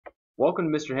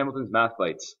Welcome to Mr. Hamilton's Math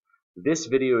Bites. This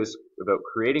video is about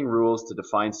creating rules to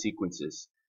define sequences,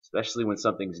 especially when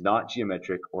something's not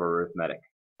geometric or arithmetic.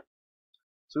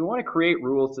 So we want to create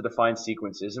rules to define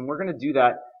sequences, and we're going to do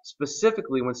that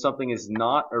specifically when something is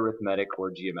not arithmetic or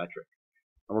geometric.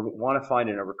 And we want to find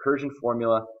a recursion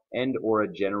formula and or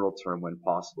a general term when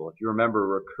possible. If you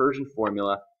remember, a recursion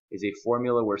formula is a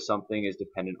formula where something is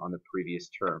dependent on the previous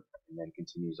term and then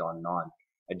continues on and on.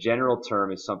 A general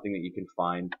term is something that you can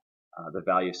find the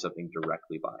value of something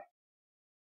directly by.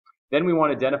 Then we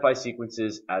want to identify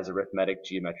sequences as arithmetic,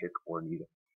 geometric, or neither.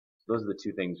 So those are the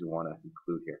two things we want to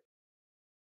include here.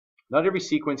 Not every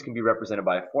sequence can be represented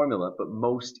by a formula, but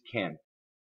most can.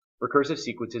 Recursive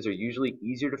sequences are usually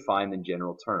easier to find than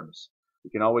general terms. We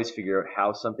can always figure out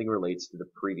how something relates to the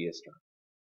previous term.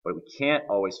 But we can't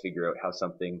always figure out how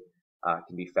something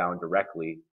can be found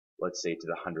directly, let's say to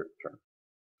the 100th term.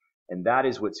 And that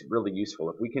is what's really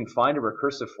useful. If we can find a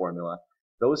recursive formula,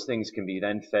 those things can be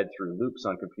then fed through loops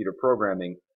on computer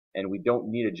programming, and we don't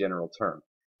need a general term.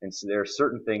 And so there are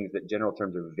certain things that general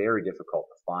terms are very difficult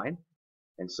to find,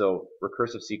 and so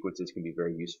recursive sequences can be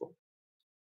very useful.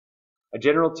 A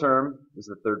general term, is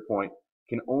the third point,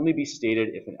 can only be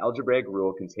stated if an algebraic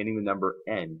rule containing the number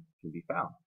n can be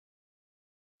found.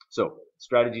 So,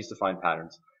 strategies to find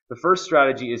patterns. The first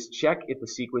strategy is check if the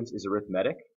sequence is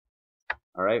arithmetic.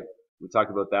 All right, we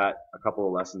talked about that a couple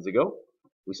of lessons ago.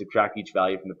 We subtract each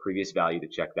value from the previous value to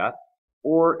check that.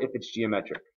 Or if it's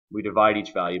geometric, we divide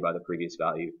each value by the previous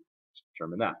value to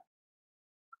determine that.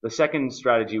 The second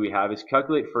strategy we have is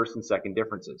calculate first and second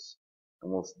differences.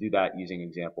 And we'll do that using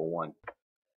example 1.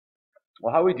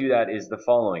 Well, how we do that is the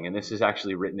following, and this is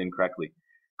actually written incorrectly.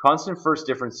 Constant first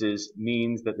differences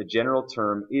means that the general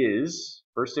term is,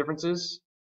 first differences,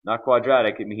 not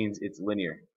quadratic, it means it's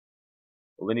linear.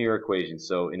 A linear equation,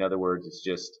 so in other words, it's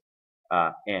just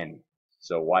n.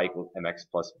 So y equals mx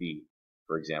plus b,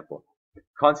 for example.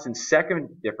 Constant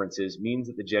second differences means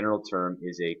that the general term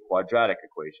is a quadratic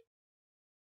equation.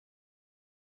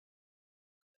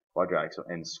 Quadratic, so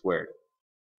n squared.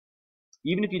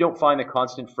 Even if you don't find the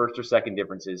constant first or second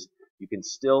differences, you can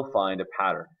still find a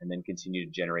pattern and then continue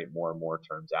to generate more and more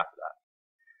terms after that.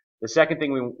 The second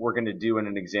thing we're going to do in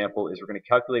an example is we're going to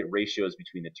calculate ratios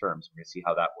between the terms. We're going to see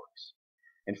how that works.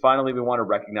 And finally, we want to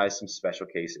recognize some special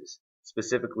cases,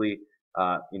 specifically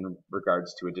in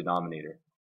regards to a denominator.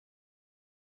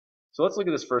 So let's look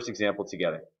at this first example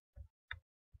together.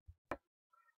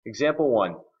 Example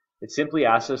 1. It simply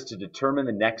asks us to determine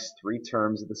the next three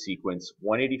terms of the sequence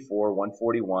 184,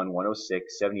 141,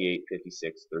 106, 78,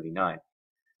 56, 39.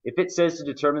 If it says to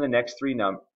determine the next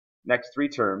three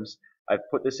terms, I've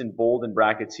put this in bold and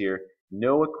brackets here,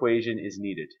 no equation is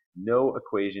needed. No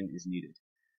equation is needed.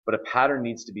 But a pattern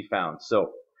needs to be found.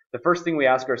 So the first thing we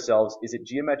ask ourselves, is it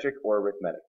geometric or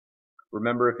arithmetic?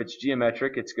 Remember, if it's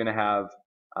geometric, it's going to have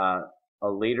a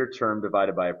later term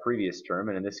divided by a previous term,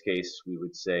 and in this case we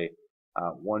would say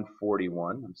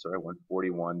 141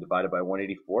 divided by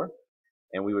 184,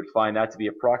 and we would find that to be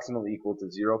approximately equal to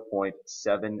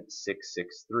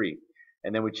 0.7663.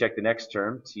 And then we check the next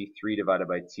term, t3 divided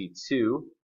by t2.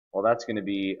 Well, that's going to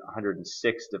be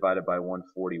 106 divided by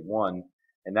 141,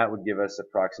 and that would give us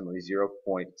approximately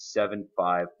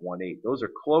 0.7518. Those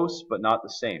are close, but not the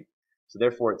same. So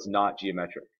therefore, it's not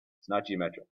geometric. It's not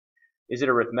geometric. Is it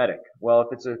arithmetic? Well,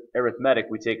 if it's arithmetic,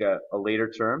 we take a later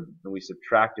term and we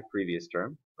subtract a previous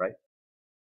term, right?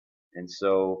 And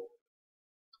so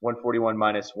 141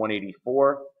 minus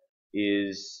 184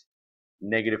 is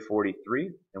negative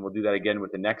 43, and we'll do that again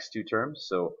with the next two terms.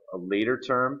 So a later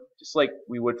term, just like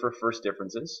we would for first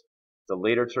differences, it's a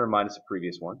later term minus a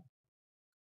previous one.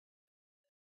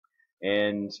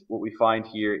 And what we find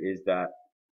here is that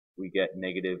we get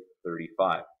negative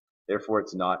 35. Therefore,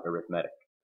 it's not arithmetic.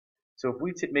 So if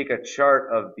we make a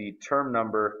chart of the term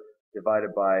number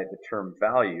divided by the term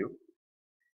value,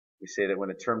 we say that when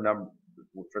a term number,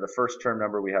 for the first term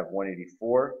number we have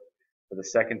 184, for the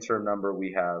second term number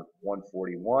we have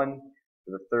 141,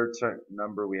 for the third term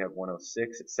number we have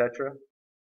 106, etc.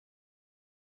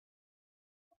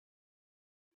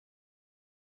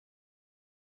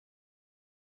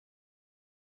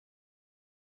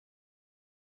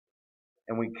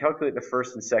 And we calculate the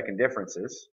first and second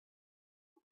differences.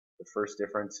 The first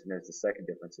difference, and there's the second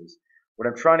differences. What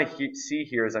I'm trying to see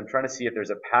here is I'm trying to see if there's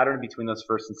a pattern between those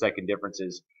first and second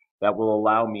differences that will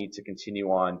allow me to continue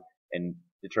on and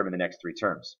determine the next three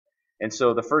terms. And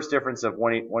so the first difference of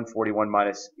 141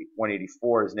 minus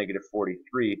 184 is negative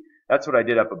 43. That's what I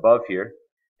did up above here.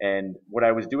 And what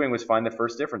I was doing was find the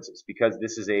first differences, because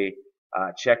this is a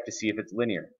check to see if it's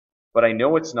linear. But I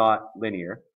know it's not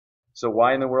linear. So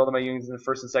why in the world am I using the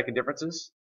first and second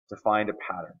differences? to find a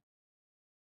pattern.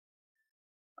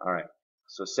 All right,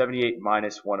 so 78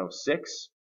 minus 106,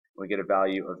 we get a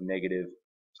value of negative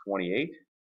 28.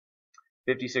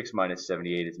 56 minus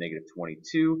 78 is negative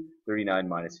 22. 39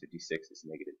 minus 56 is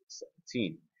negative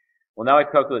 17. Well, now I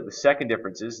calculate the second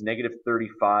differences. Negative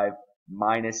 35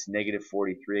 minus negative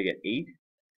 43, I get 8.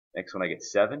 Next one I get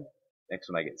 7. Next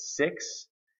one I get 6.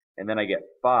 And then I get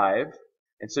 5.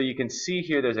 And so you can see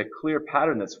here there's a clear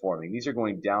pattern that's forming. These are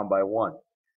going down by 1.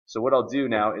 So what I'll do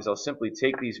now is I'll simply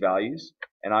take these values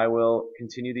and I will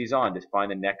continue these on to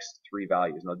find the next 3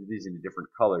 values. And I'll do these in a different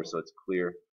color so it's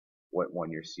clear what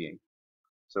one you're seeing.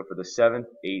 So for the 7th,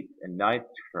 8th, and 9th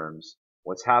terms,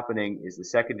 what's happening is the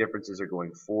second differences are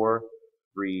going 4,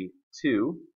 3,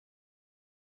 2.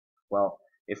 Well,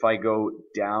 if I go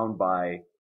down by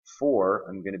 4,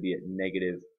 I'm going to be at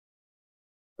negative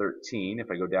 13.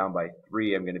 If I go down by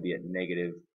 3, I'm going to be at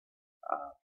negative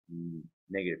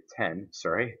 10,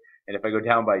 sorry. And if I go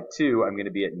down by 2, I'm going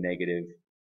to be at negative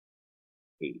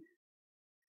 8.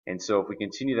 And so if we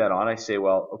continue that on, I say,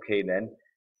 well, okay then,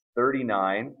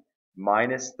 39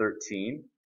 minus 13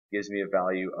 gives me a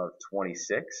value of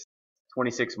 26.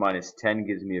 26 minus 10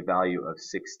 gives me a value of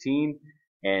 16.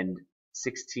 And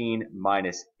 16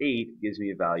 minus 8 gives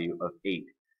me a value of 8.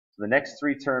 So the next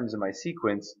 3 terms in my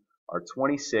sequence are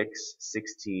 26,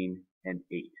 16, and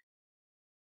 8.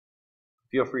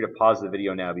 Feel free to pause the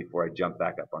video now before I jump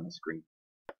back up on the screen.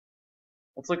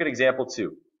 Let's look at example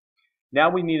 2. Now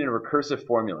we need a recursive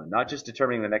formula, not just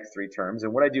determining the next 3 terms.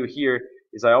 And what I do here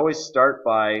is I always start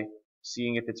by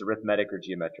seeing if it's arithmetic or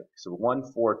geometric. So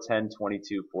 1, 4, 10,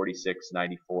 22, 46,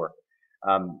 94.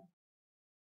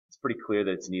 It's pretty clear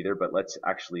that it's neither, but let's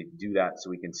actually do that so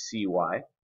we can see why.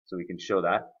 So we can show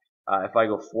that. If I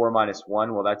go 4 minus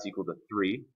 1, well, that's equal to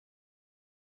 3.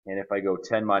 And if I go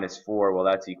 10 minus 4, well,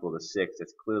 that's equal to 6.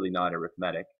 That's clearly not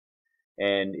arithmetic.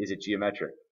 And is it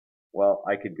geometric? Well,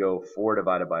 I could go 4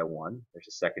 divided by 1. There's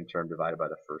a second term divided by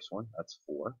the first one. That's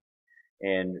 4.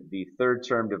 And the third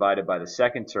term divided by the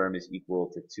second term is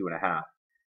equal to 2.5.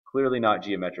 Clearly not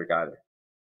geometric either.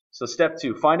 So step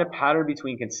 2, find a pattern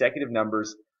between consecutive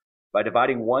numbers by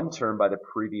dividing one term by the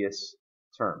previous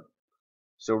term.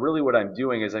 So really what I'm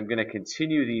doing is I'm going to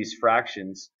continue these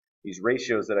fractions, these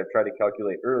ratios that I've tried to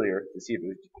calculate earlier to see if it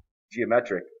was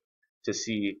geometric, to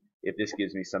see if this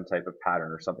gives me some type of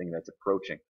pattern or something that's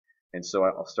approaching. And so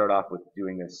I'll start off with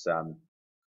doing this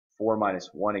 4 minus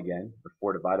 1 again, or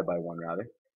 4 divided by 1 rather,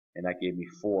 and that gave me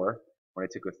 4. When I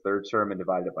took the third term and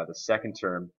divided it by the second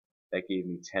term, that gave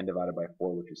me 10 divided by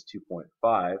 4, which is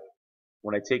 2.5.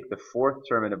 When I take the fourth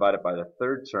term and divide it by the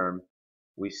third term,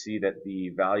 we see that the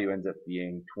value ends up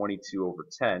being 22 over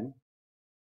 10.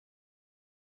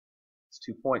 It's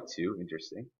 2.2,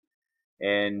 interesting.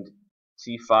 And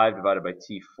T5 divided by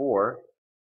T4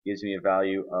 gives me a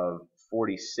value of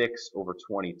 46 over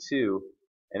 22,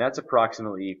 and that's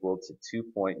approximately equal to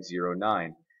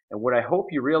 2.09. And what I hope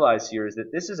you realize here is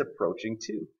that this is approaching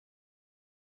 2.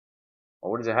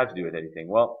 Well, what does it have to do with anything?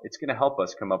 Well, it's going to help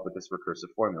us come up with this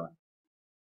recursive formula.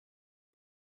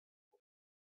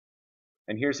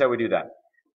 And here's how we do that.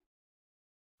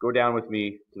 Go down with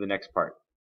me to the next part.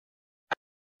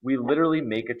 We literally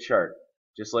make a chart,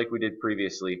 just like we did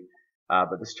previously,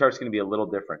 but this chart's going to be a little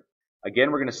different.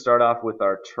 Again, we're going to start off with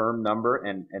our term number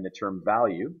and the term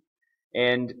value.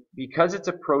 And because it's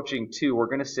approaching 2, we're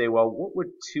going to say, well, what would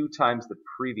 2 times the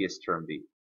previous term be?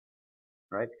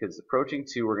 Right? Because approaching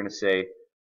 2, we're going to say,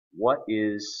 what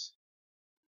is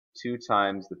 2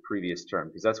 times the previous term?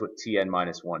 Because that's what Tn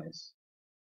minus 1 is.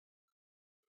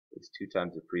 It's 2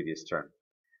 times the previous term.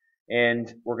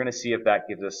 And we're going to see if that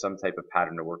gives us some type of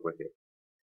pattern to work with here.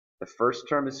 The first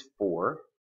term is 4.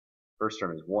 First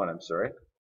term is 1, I'm sorry.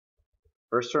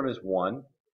 First term is 1.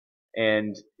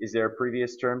 And is there a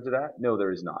previous term to that? No,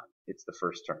 there is not. It's the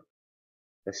first term.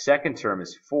 The second term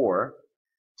is 4.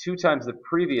 2 times the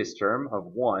previous term of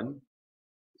 1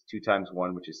 is 2 times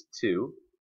 1, which is 2.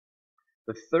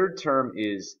 The third term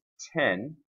is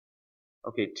 10.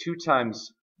 Okay, 2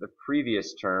 times the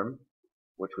previous term,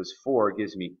 which was 4,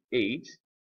 gives me 8.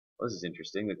 Well, this is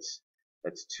interesting.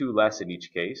 That's 2 less in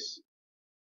each case.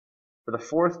 For the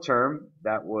fourth term,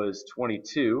 that was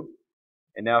 22.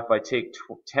 And now if I take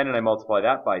 10 and I multiply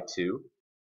that by 2,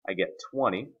 I get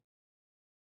 20.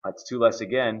 That's 2 less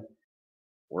again.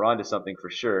 We're on to something for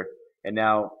sure. And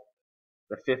now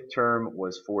the fifth term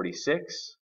was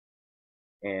 46.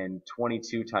 And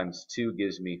 22 times 2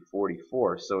 gives me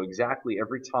 44. So exactly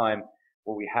every time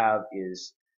what we have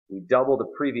is we double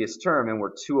the previous term and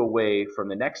we're 2 away from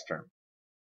the next term.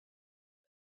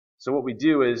 So what we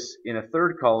do is in a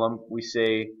third column we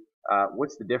say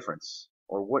what's the difference,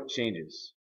 or what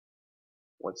changes?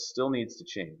 what still needs to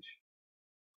change?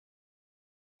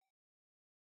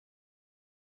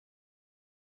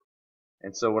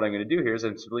 And so what I'm going to do here is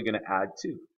I'm simply going to add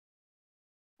 2.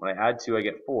 When I add 2, I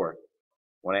get 4.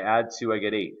 When I add 2, I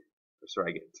get 8.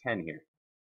 Sorry, I get 10 here.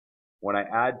 When I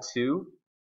add 2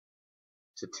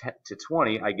 to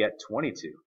 20, I get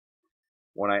 22.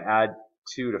 When I add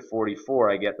 2 to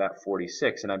 44, I get that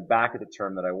 46, and I'm back at the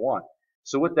term that I want.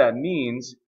 So what that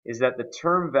means is that the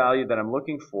term value that I'm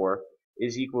looking for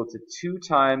is equal to 2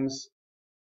 times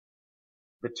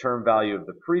the term value of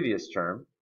the previous term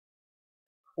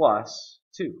plus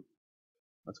 2.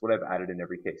 That's what I've added in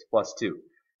every case, plus 2.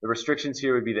 The restrictions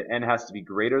here would be that n has to be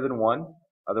greater than 1,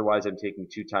 otherwise I'm taking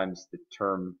 2 times the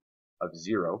term of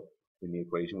 0 in the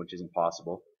equation, which is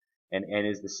impossible, and n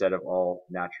is the set of all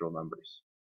natural numbers.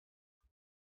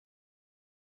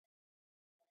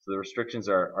 So the restrictions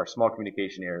are small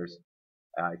communication errors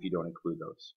if you don't include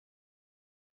those.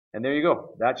 And there you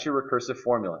go. That's your recursive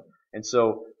formula. And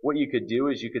so what you could do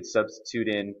is you could substitute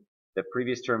in the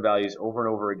previous term values over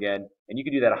and over again, and you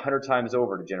could do that 100 times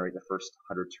over to generate the first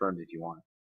 100 terms if you want.